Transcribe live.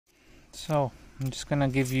So I'm just gonna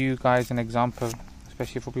give you guys an example,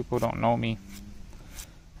 especially for people who don't know me.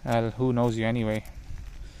 Who knows you anyway?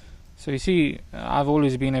 So you see, I've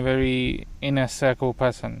always been a very inner circle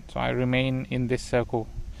person, so I remain in this circle.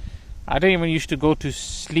 I don't even used to go to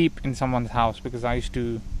sleep in someone's house because I used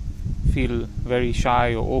to feel very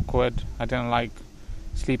shy or awkward. I didn't like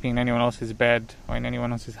sleeping in anyone else's bed or in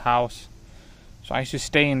anyone else's house, so I used to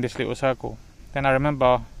stay in this little circle. Then I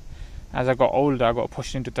remember as I got older, I got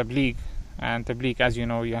pushed into tabligh, and tabligh, as you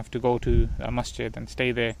know, you have to go to a masjid and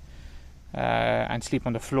stay there and sleep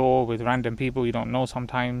on the floor with random people you don't know.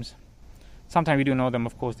 Sometimes you do know them,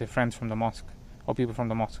 of course, they're friends from the mosque or people from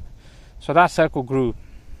the mosque. So that circle grew.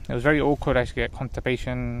 It was very awkward. I used to get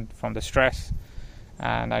constipation from the stress,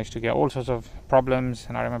 and I used to get all sorts of problems,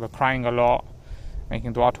 and I remember crying a lot,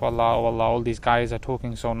 making dua to Allah. Oh Allah, all these guys are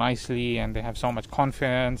talking so nicely and they have so much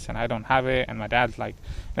confidence and I don't have it. And my dad's like,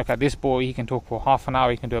 look at this boy, he can talk for half an hour,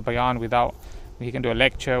 he can do a bayan he can do a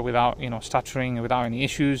lecture without stuttering, without any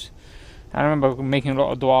issues. I remember making a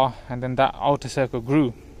lot of dua, and then that outer circle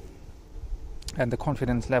grew and the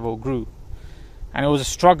confidence level grew, and it was a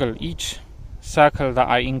struggle. Each circle that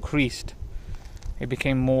I increased, it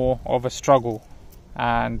became more of a struggle,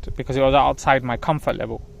 and because it was outside my comfort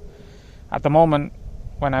level. At the moment,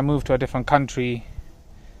 when I moved to a different country,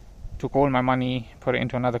 took all my money, put it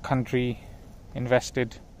into another country,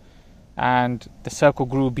 invested, and the circle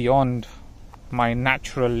grew beyond my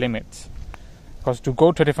natural limits. Because to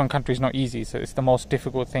go to a different country is not easy, so it's the most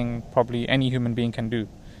difficult thing probably any human being can do.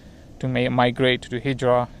 To migrate, to do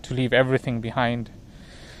Hijrah, to leave everything behind,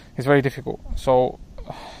 it's very difficult. So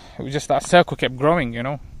it was just that circle kept growing,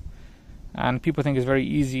 and people think it's very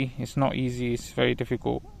easy. It's not easy, it's very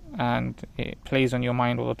difficult, and it plays on your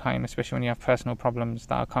mind all the time, especially when you have personal problems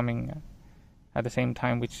that are coming at the same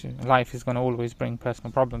time, which life is going to always bring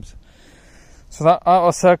personal problems. So that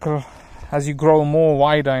outer circle, as you grow more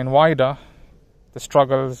wider and wider, the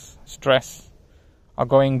struggles, stress are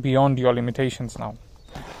going beyond your limitations now.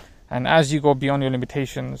 And as you go beyond your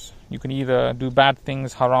limitations, you can either do bad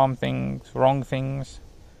things, haram things, wrong things,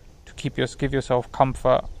 to give yourself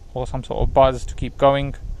comfort or some sort of buzz to keep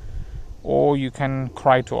going, or you can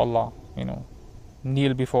cry to Allah,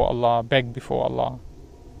 kneel before Allah, beg before Allah.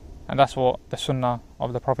 And that's what the sunnah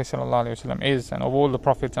of the Prophet ﷺ is, and of all the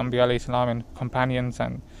Prophets, Anbiya alayhi salam, and companions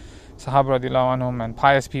and Sahaba radiallahu anhum and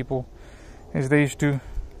pious people, is they used to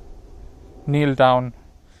kneel down,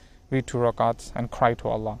 read 2 rakats and cry to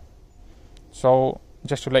Allah. So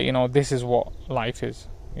just to let you know, this is what life is.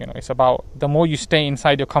 It's about, the more you stay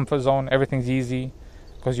inside your comfort zone, everything's easy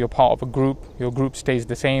because you're part of a group. Your group stays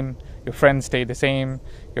the same, your friends stay the same,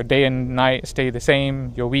 your day and night stay the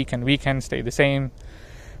same, your week and weekend stay the same.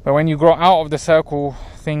 But when you grow out of the circle,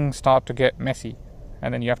 things start to get messy,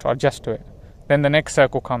 and then you have to adjust to it. Then the next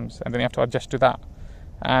circle comes, and then you have to adjust to that.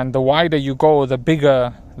 And the wider you go, the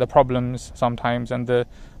bigger the problems sometimes, and the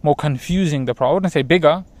more confusing the problem. I wouldn't say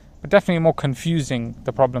bigger, but definitely more confusing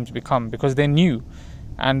the problems become, because they're new,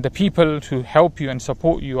 and the people to help you and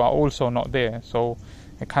support you are also not there. So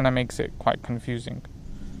it kind of makes it quite confusing.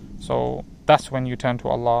 So that's when you turn to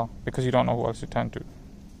Allah, because you don't know who else to turn to.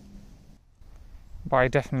 But I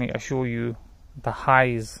definitely assure you, the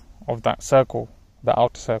highs of that circle, the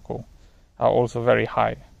outer circle, are also very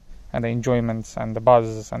high. And the enjoyments and the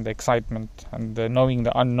buzz and the excitement and the knowing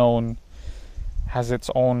the unknown has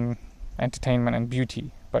its own entertainment and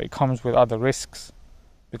beauty. But it comes with other risks,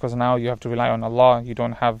 because now you have to rely on Allah. You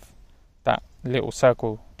don't have that little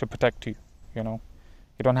circle to protect you, You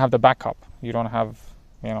don't have the backup. You don't have,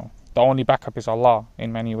 the only backup is Allah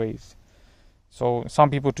in many ways. So some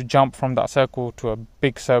people, to jump from that circle to a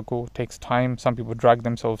big circle takes time. Some people drag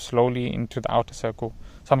themselves slowly into the outer circle.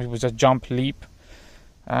 Some people just jump, leap.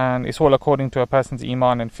 And it's all according to a person's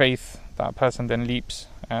iman and faith. That person then leaps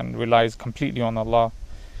and relies completely on Allah.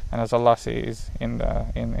 And as Allah says in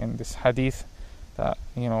this hadith, that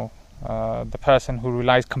the person who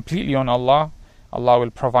relies completely on Allah, Allah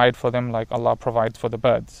will provide for them like Allah provides for the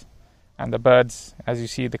birds. And the birds, as you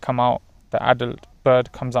see, they come out. The adult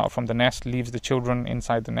bird comes out from the nest, leaves the children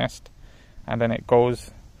inside the nest, and then it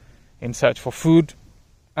goes in search for food.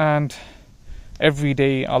 And every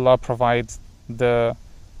day Allah provides the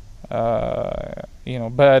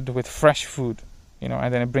bird with fresh food,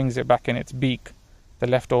 and then it brings it back in its beak, the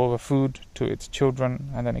leftover food, to its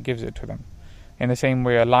children, and then it gives it to them. In the same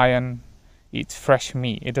way, a lion eats fresh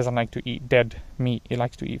meat. It doesn't like to eat dead meat. It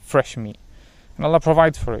likes to eat fresh meat, and Allah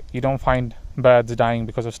provides for it. You don't find birds dying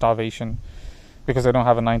because of starvation, because they don't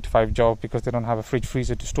have a 9-to-5 job, because they don't have a fridge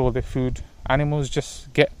freezer to store their food. Animals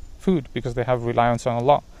just get food because they have reliance on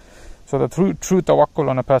Allah. So the true tawakkul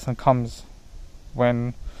on a person comes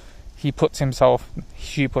when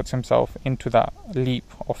she puts himself into that leap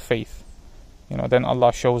of faith, then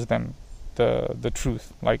Allah shows them the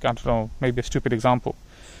truth. Like, I don't know, maybe a stupid example,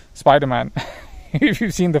 Spider-Man. If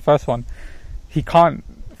you've seen the first one, he can't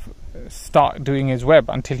start doing his web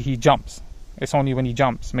until he jumps. It's only when he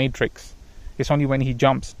jumps. Matrix, it's only when he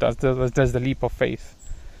jumps does the leap of faith.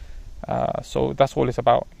 So that's all it's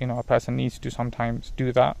about. A person needs to sometimes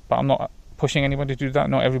do that, but I'm not pushing anybody to do that.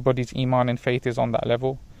 Not everybody's iman and faith is on that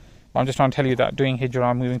level. But I'm just trying to tell you that doing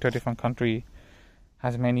hijrah, moving to a different country,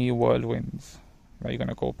 has many whirlwinds that you're going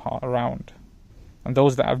to go around. And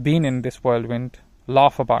those that have been in this whirlwind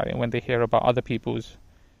laugh about it when they hear about other people's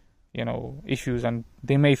issues, and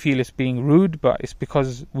they may feel it's being rude, but it's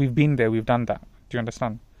because we've been there, we've done that. Do you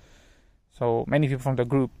understand? So many people from the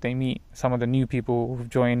group, they meet some of the new people who've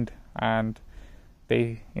joined, and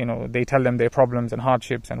they tell them their problems and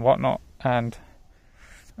hardships and whatnot, and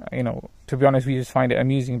to be honest, we just find it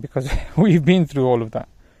amusing because we've been through all of that,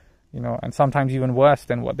 and sometimes even worse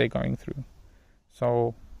than what they're going through.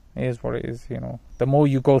 So it is what it is. The more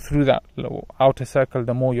you go through that outer circle,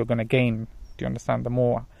 the more you're going to gain. Do you understand? The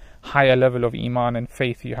more higher level of iman and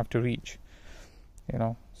faith you have to reach.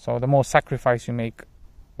 So the more sacrifice you make,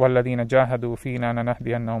 وَالَّذِينَ جَاهَدُوا فِينَا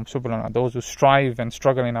لَنَهْدِيَنَّهُمْ سُبُلَنَا, those who strive and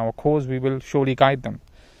struggle in our cause, we will surely guide them.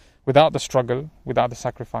 Without the struggle, without the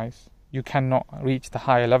sacrifice, you cannot reach the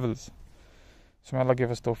higher levels. So may Allah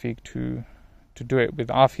give us tawfiq to do it with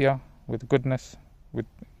afiyah, with goodness, with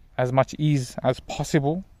as much ease as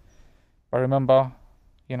possible. But remember,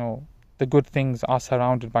 the good things are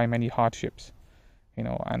surrounded by many hardships,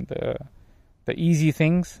 and the easy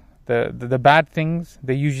things, the bad things,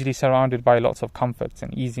 they're usually surrounded by lots of comforts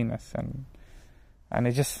and easiness, and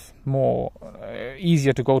it's just more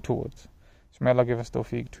easier to go towards. So may Allah give us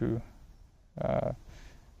tawfiq to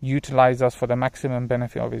utilize us for the maximum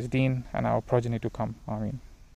benefit of His deen and our progeny to come. Ameen.